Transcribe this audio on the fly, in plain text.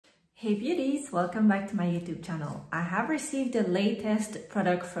Hey beauties, welcome back to my YouTube channel. I have received the latest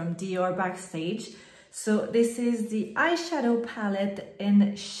product from Dior Backstage. So this is the eyeshadow palette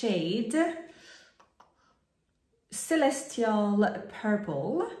in shade Celestial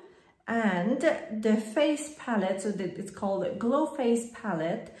Purple and the face palette, so that it's called Glow Face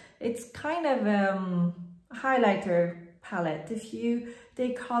Palette. It's kind of highlighter palette.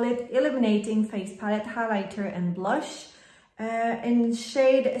 They call it Illuminating Face Palette, Highlighter and Blush. In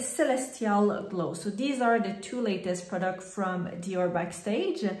shade Celestial Glow. So these are the two latest products from Dior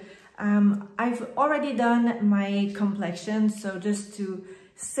Backstage. I've already done my complexion, so just to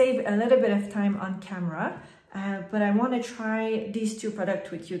save a little bit of time on camera, but I want to try these two products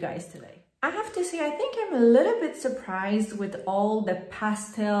with you guys today. I have to say, I think I'm a little bit surprised with all the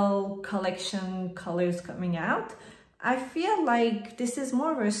pastel collection colors coming out. I feel like this is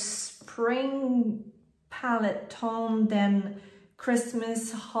more of a spring palette tone than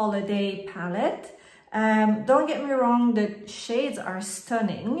Christmas holiday palette. Don't get me wrong, the shades are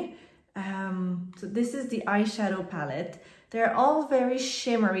stunning. So this is the eyeshadow palette. They're all very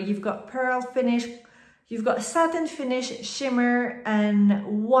shimmery. You've got pearl finish, you've got satin finish, shimmer,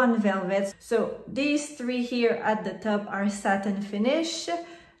 and one velvet. So these three here at the top are satin finish.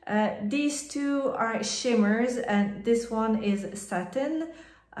 These two are shimmers, and this one is satin.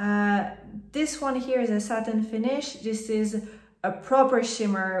 This one here is a satin finish. This is a proper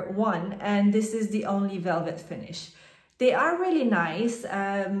shimmer one, and this is the only velvet finish. They are really nice.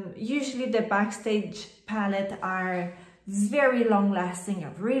 Usually the Backstage palette are very long lasting.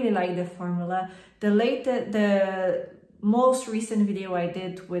 I really like the formula. The most recent video I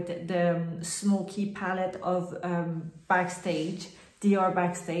did with the smoky palette of Backstage, Dior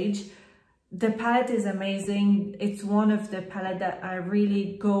Backstage, the palette is amazing. It's one of the palettes that I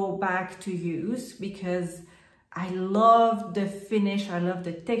really go back to use because I love the finish, I love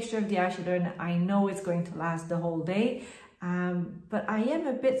the texture of the eyeshadow, and I know it's going to last the whole day. But I am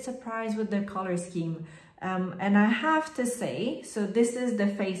a bit surprised with the color scheme. And I have to say, so this is the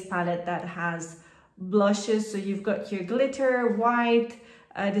face palette that has blushes. So you've got your glitter, white,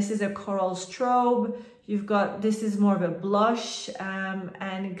 this is a coral strobe. You've got, this is more of a blush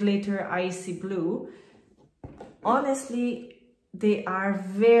and glitter icy blue. Honestly, they are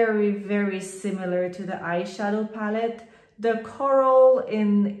very, very similar to the eyeshadow palette. The coral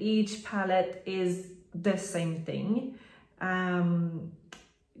in each palette is the same thing.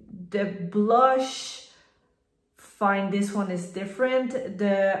 The blush, fine, this one is different.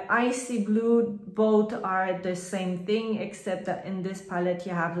 The icy blue, both are the same thing, except that in this palette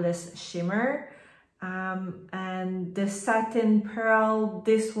you have less shimmer. And the satin pearl,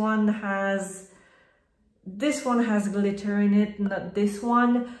 this one has glitter in it, not this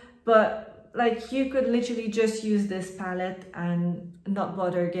one, but like you could literally just use this palette and not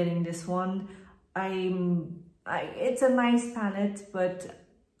bother getting this one. It's a nice palette, but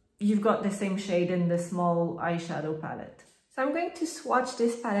you've got the same shade in the small eyeshadow palette. So I'm going to swatch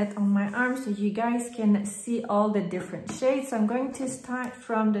this palette on my arm so you guys can see all the different shades. So I'm going to start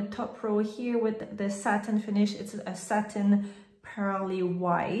from the top row here with the satin finish. It's a satin pearly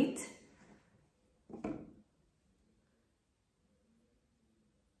white.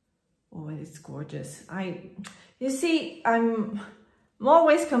 Oh, it's gorgeous. You see, I'm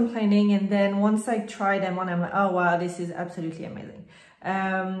always complaining, and then once I try them on, I'm like, oh wow, this is absolutely amazing.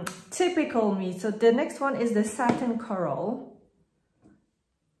 Typical me. So the next one is the satin coral.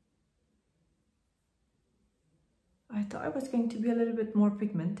 I thought I was going to be a little bit more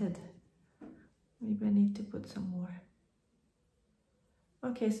pigmented. Maybe I need to put some more.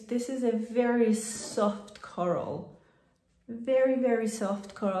 Okay, so this is a very soft coral. Very, very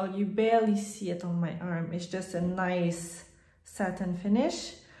soft coral. You barely see it on my arm. It's just a nice satin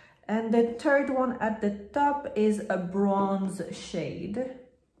finish. And the third one at the top is a bronze shade.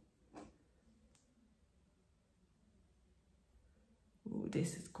 Ooh,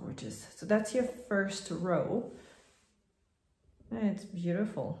 this is gorgeous. So that's your first row. It's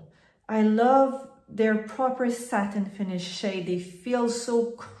beautiful. I love their proper satin finish shade. They feel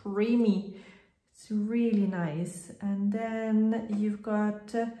so creamy. It's really nice. And then you've got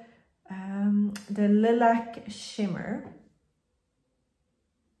the lilac shimmer.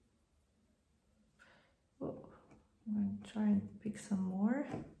 I'm going to try and pick some more.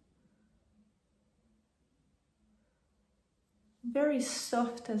 Very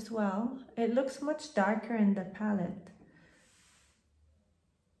soft as well. It looks much darker in the palette.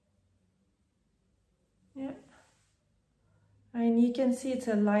 Yeah. And you can see it's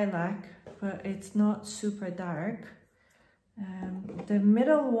a lilac, but it's not super dark. The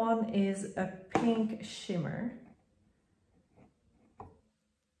middle one is a pink shimmer.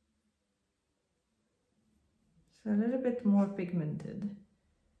 So a little bit more pigmented.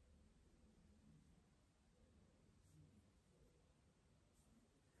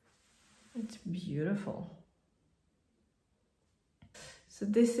 It's beautiful. So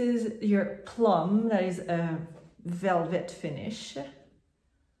this is your plum, that is a velvet finish.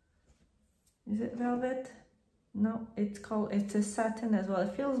 Is it velvet? No, it's a satin as well.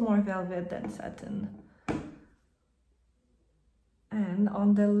 It feels more velvet than satin. And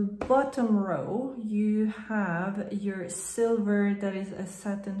on the bottom row, you have your silver, that is a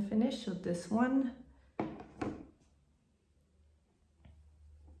satin finish, so this one.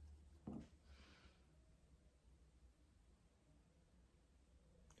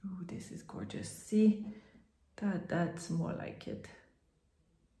 Oh, this is gorgeous. See, that's more like it.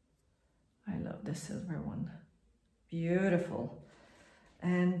 I love the silver one. Beautiful.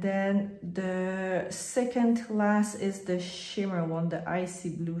 And then the second class is the shimmer one, the icy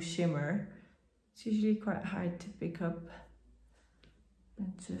blue shimmer. It's usually quite hard to pick up.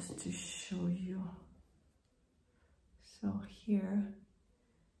 And just to show you. So here,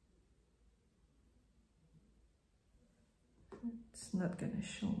 it's not gonna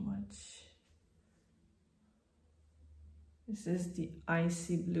show much. This is the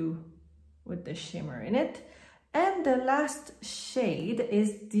icy blue with the shimmer in it. And the last shade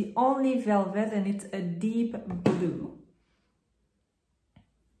is the only velvet, and it's a deep blue.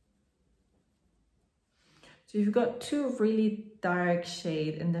 So you've got two really dark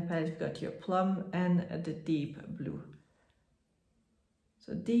shades in the palette. You've got your plum and the deep blue.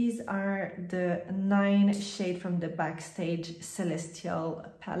 So these are the 9 shades from the Backstage Celestial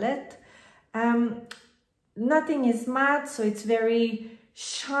palette. Nothing is matte, so it's very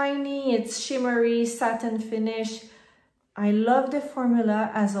shiny, it's shimmery, satin finish. I love the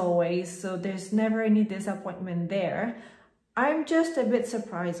formula as always, so there's never any disappointment there. I'm just a bit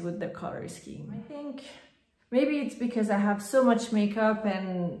surprised with the color scheme. I think maybe it's because I have so much makeup,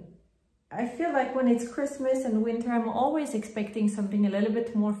 and I feel like when it's Christmas and winter, I'm always expecting something a little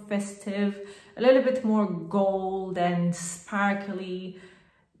bit more festive, a little bit more gold and sparkly.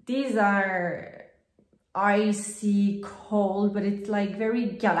 These are icy cold, but it's like very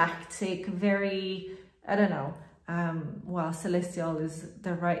galactic, very, I don't know. Well, Celestial is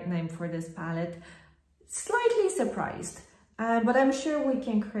the right name for this palette. Slightly surprised, but I'm sure we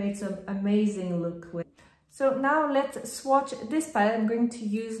can create some amazing look with. So now let's swatch this palette. I'm going to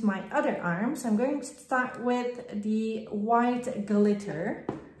use my other arm. So I'm going to start with the white glitter.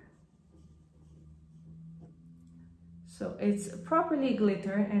 So it's properly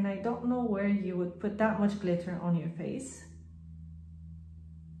glitter, and I don't know where you would put that much glitter on your face.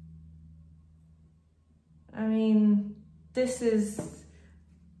 I mean, this is,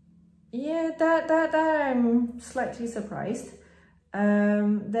 yeah, that I'm slightly surprised.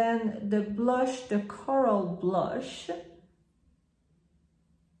 Then the blush, the coral blush.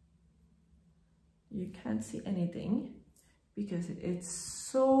 You can't see anything because it's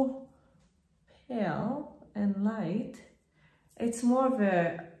so pale and light. It's more of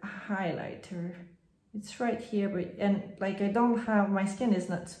a highlighter. It's right here, but, and like I don't have, my skin is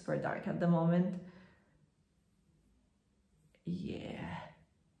not super dark at the moment. Yeah.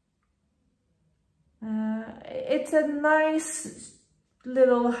 It's a nice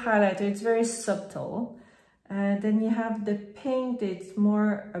little highlighter. It's very subtle. Then you have the pink, it's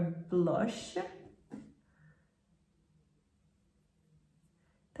more a blush.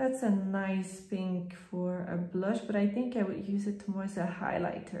 That's a nice pink for a blush, but I think I would use it more as a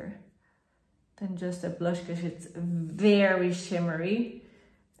highlighter than just a blush because it's very shimmery.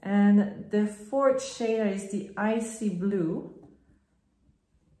 And the fourth shade is the icy blue.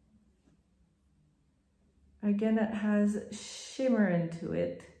 Again, it has shimmer into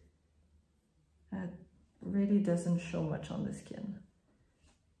it. That really doesn't show much on the skin.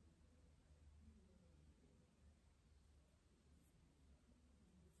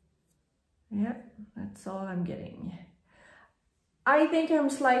 Yep, that's all I'm getting. I think I'm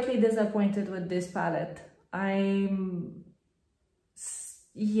slightly disappointed with this palette.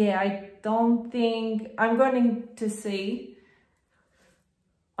 Yeah, I don't think, I'm going to say,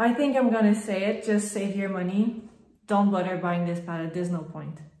 I think I'm going to say it, just save your money. Don't bother buying this palette, there's no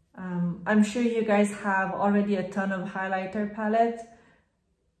point. I'm sure you guys have already a ton of highlighter palettes.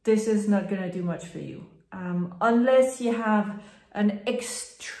 This is not going to do much for you. Unless you have an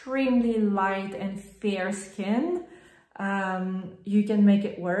extremely light and fair skin, you can make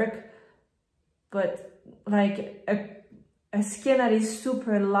it work. But like a skin that is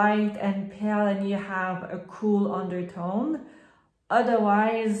super light and pale and you have a cool undertone,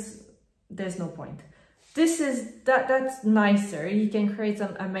 otherwise there's no point. This is that's nicer. You can create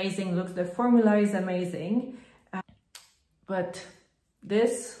some amazing looks. The formula is amazing. But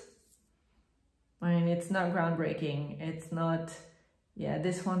this, I mean, it's not groundbreaking. It's not, yeah,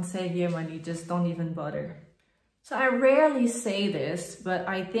 this won't save you money, just don't even bother. So I rarely say this, but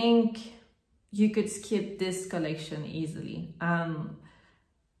I think you could skip this collection easily. I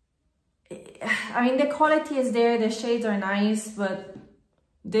mean, the quality is there, the shades are nice, but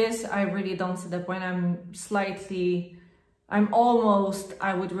this, I really don't see the point.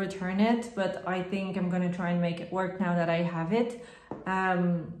 I would return it, but I think I'm gonna try and make it work now that I have it.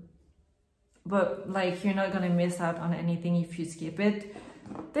 But like, you're not gonna miss out on anything if you skip it.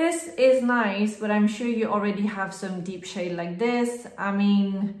 This is nice, but I'm sure you already have some deep shade like this. I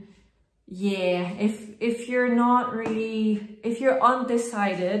mean, yeah, if you're not really, if you're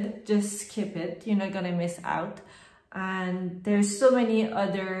undecided, just skip it. You're not gonna miss out. And there's so many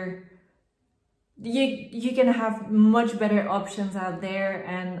other, you can have much better options out there,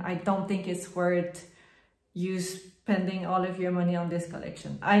 and I don't think it's worth you spending all of your money on this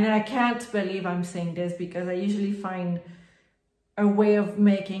collection. And I can't believe I'm saying this because I usually find a way of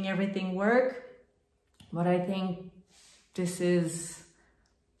making everything work, but I think this is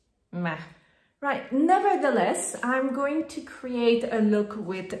meh. Right, nevertheless, I'm going to create a look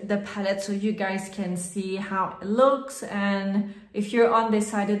with the palette so you guys can see how it looks, and if you're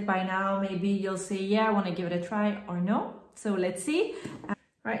undecided by now, maybe you'll say, yeah, I want to give it a try, or no. So let's see.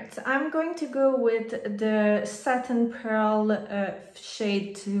 Right, so I'm going to go with the Satin Pearl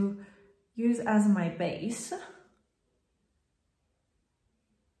shade to use as my base.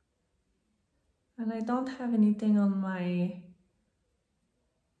 And I don't have anything on my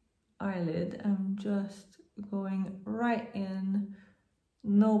eyelid. I'm just going right in,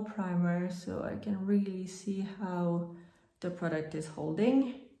 no primer, so I can really see how the product is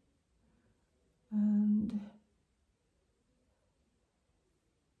holding. And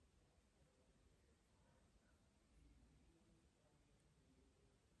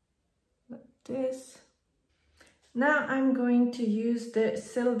like this. Now I'm going to use the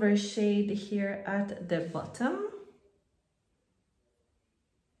silver shade here at the bottom.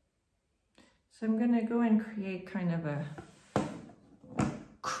 So I'm gonna go and create kind of a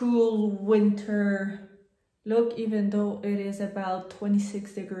cool winter look, even though it is about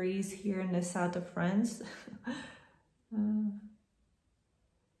 26 degrees here in the south of France.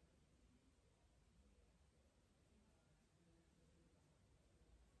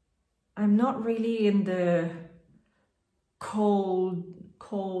 I'm not really in the cold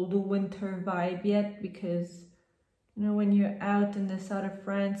winter vibe yet, because you know, when you're out in the south of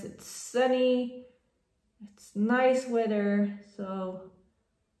France, it's sunny, it's nice weather, so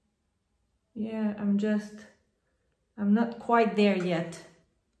yeah, I'm not quite there yet.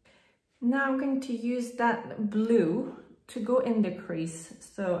 Now I'm going to use that blue to go in the crease.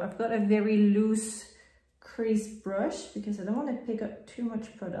 So I've got a very loose crease brush because I don't want to pick up too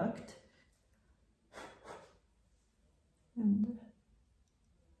much product. And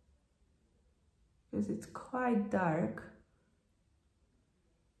because it's quite dark.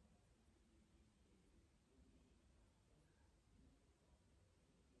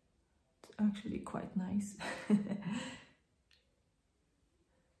 It's actually quite nice.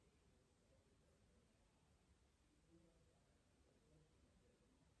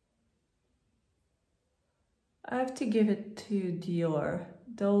 I have to give it to Dior.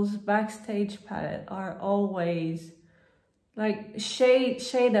 Those Backstage palettes are always like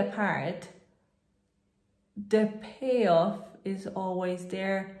shade apart. The payoff is always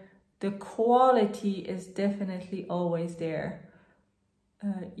there. The quality is definitely always there.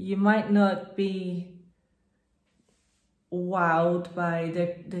 You might not be wowed by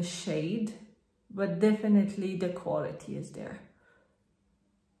the shade, but definitely the quality is there.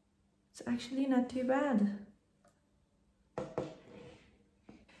 It's actually not too bad.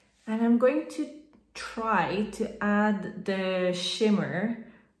 And I'm going to try to add the shimmer.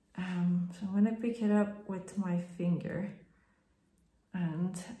 So I'm gonna pick it up with my finger,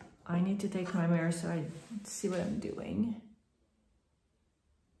 and I need to take my mirror so I see what I'm doing.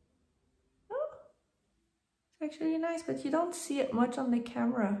 Oh, it's actually nice, but you don't see it much on the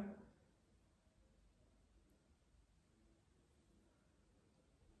camera.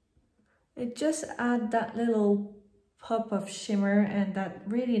 It just adds that little pop of shimmer and that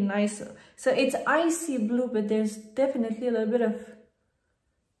really nice, so it's icy blue, but there's definitely a little bit of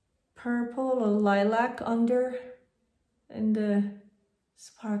purple or lilac under in the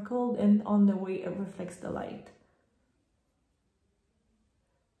sparkle and on the way it reflects the light.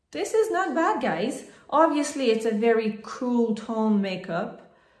 This is not bad, guys. Obviously it's a very cool tone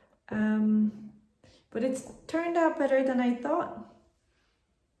makeup, but it's turned out better than I thought.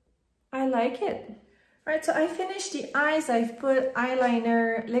 I like it. Right, so I finished the eyes. I've put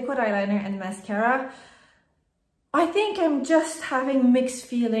eyeliner, liquid eyeliner and mascara. I think I'm just having mixed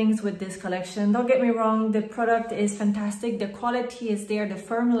feelings with this collection. Don't get me wrong, the product is fantastic. The quality is there, the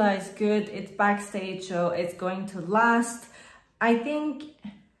formula is good. It's Backstage, so it's going to last. I don't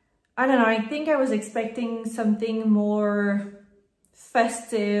know, I think I was expecting something more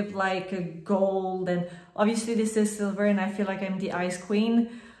festive, like a gold, and obviously this is silver and I feel like I'm the ice queen.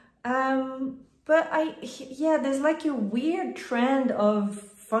 But yeah, there's like a weird trend of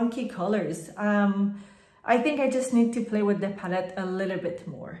funky colors. I think I just need to play with the palette a little bit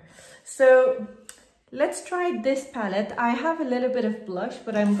more. So let's try this palette. I have a little bit of blush,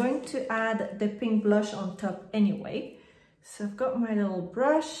 but I'm going to add the pink blush on top anyway. So I've got my little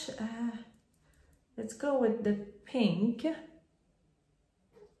brush. Let's go with the pink.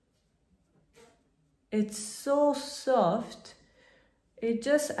 It's so soft. It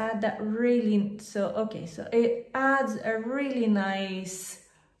just adds that really, so it adds a really nice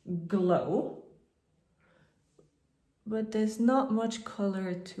glow. But there's not much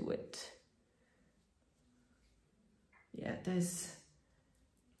color to it. Yeah,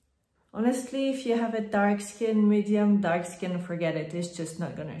 honestly, if you have a dark skin, medium dark skin, forget it. It's just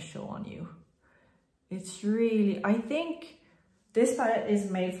not gonna show on you. It's really, I think this palette is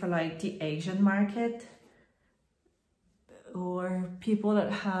made for like the Asian market or people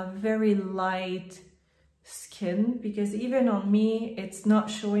that have very light skin, because even on me, it's not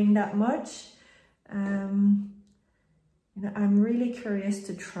showing that much. You know, I'm really curious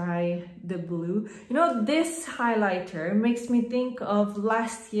to try the blue. You know, this highlighter makes me think of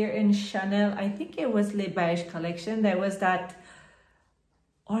last year in Chanel. I think it was Les Beige collection. There was that,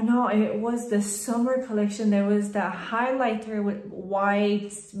 oh no, it was the summer collection. There was that highlighter with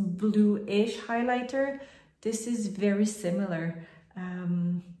white, blue-ish highlighter. This is very similar.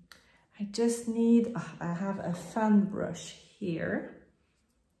 I just need, I have a fan brush here.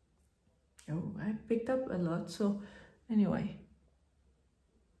 Oh, I picked up a lot, so anyway.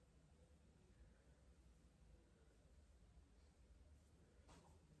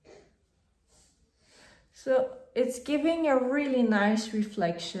 So it's giving a really nice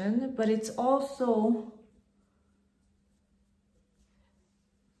reflection, but it's also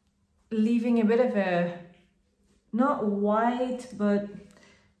leaving a bit of a, not white, but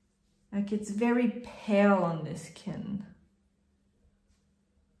like it's very pale on the skin.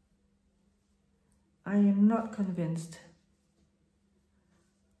 I am not convinced.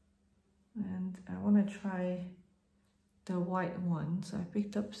 And I want to try the white one. So I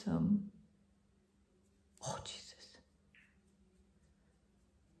picked up some. Oh, Jesus.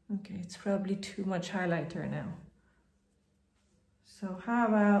 Okay, it's probably too much highlighter now. So how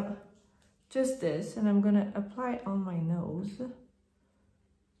about just this? And I'm going to apply it on my nose.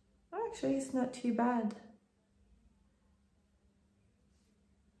 Actually, it's not too bad.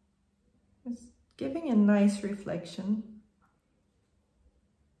 It's giving a nice reflection.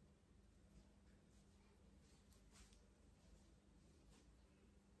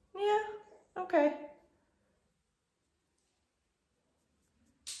 Yeah, okay.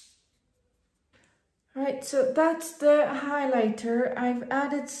 Right, so that's the highlighter. I've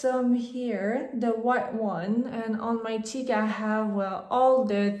added some here, the white one, and on my cheek I have, well, all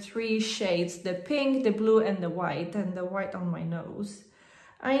the three shades, the pink, the blue, and the white on my nose.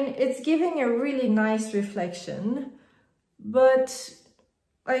 It's giving a really nice reflection, but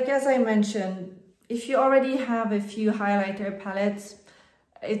like as I mentioned, if you already have a few highlighter palettes,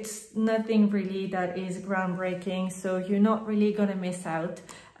 it's nothing really that is groundbreaking, so you're not really gonna miss out.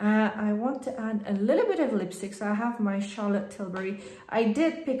 I want to add a little bit of lipstick, so I have my Charlotte Tilbury. I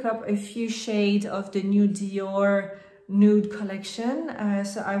did pick up a few shades of the new Dior nude collection,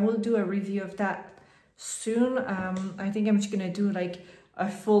 so I will do a review of that soon. I think I'm just gonna do like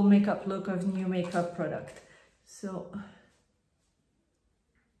a full makeup look of new makeup product. So,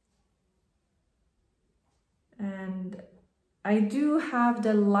 and I do have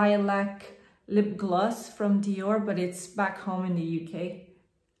the lilac lip gloss from Dior, but it's back home in the UK.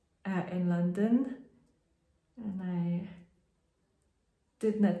 In London, and I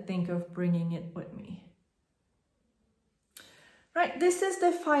did not think of bringing it with me. Right, this is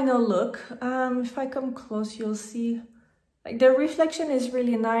the final look. If I come close, you'll see like the reflection is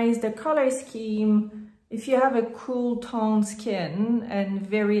really nice. The color scheme, if you have a cool tone skin and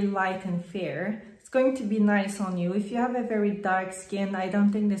very light and fair, it's going to be nice on you. If you have a very dark skin, I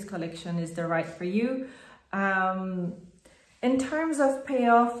don't think this collection is the right for you. In terms of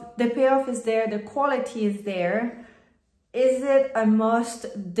payoff, the payoff is there, the quality is there. Is it a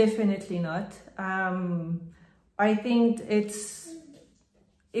must? Definitely not. I think it's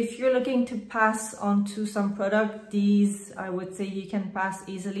if you're looking to pass on to some product, these I would say you can pass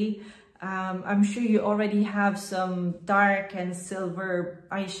easily. I'm sure you already have some dark and silver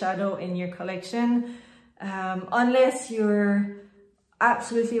eyeshadow in your collection. Unless you're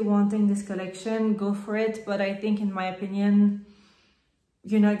absolutely wanting this collection, go for it. But I think, in my opinion,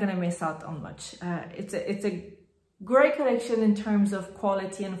 you're not gonna miss out on much. It's a great collection in terms of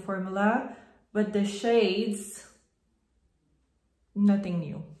quality and formula, but the shades, nothing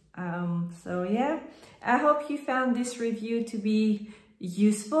new. So yeah, I hope you found this review to be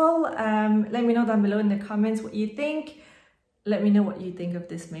useful. Let me know down below in the comments what you think. Let me know what you think of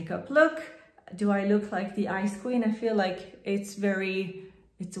this makeup look. Do I look like the Ice Queen? I feel like it's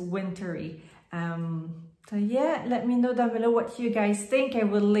wintry. So yeah, let me know down below what you guys think. I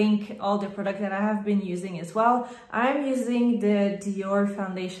will link all the products that I have been using as well. I'm using the Dior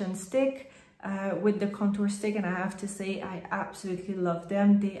foundation stick with the contour stick, and I have to say I absolutely love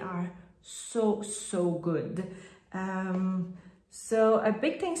them. They are so good. So a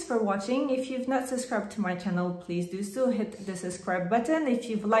big thanks for watching. If you've not subscribed to my channel, please do so. Hit the subscribe button. If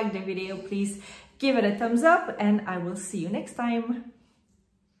you've liked the video, please give it a thumbs up, and I will see you next time.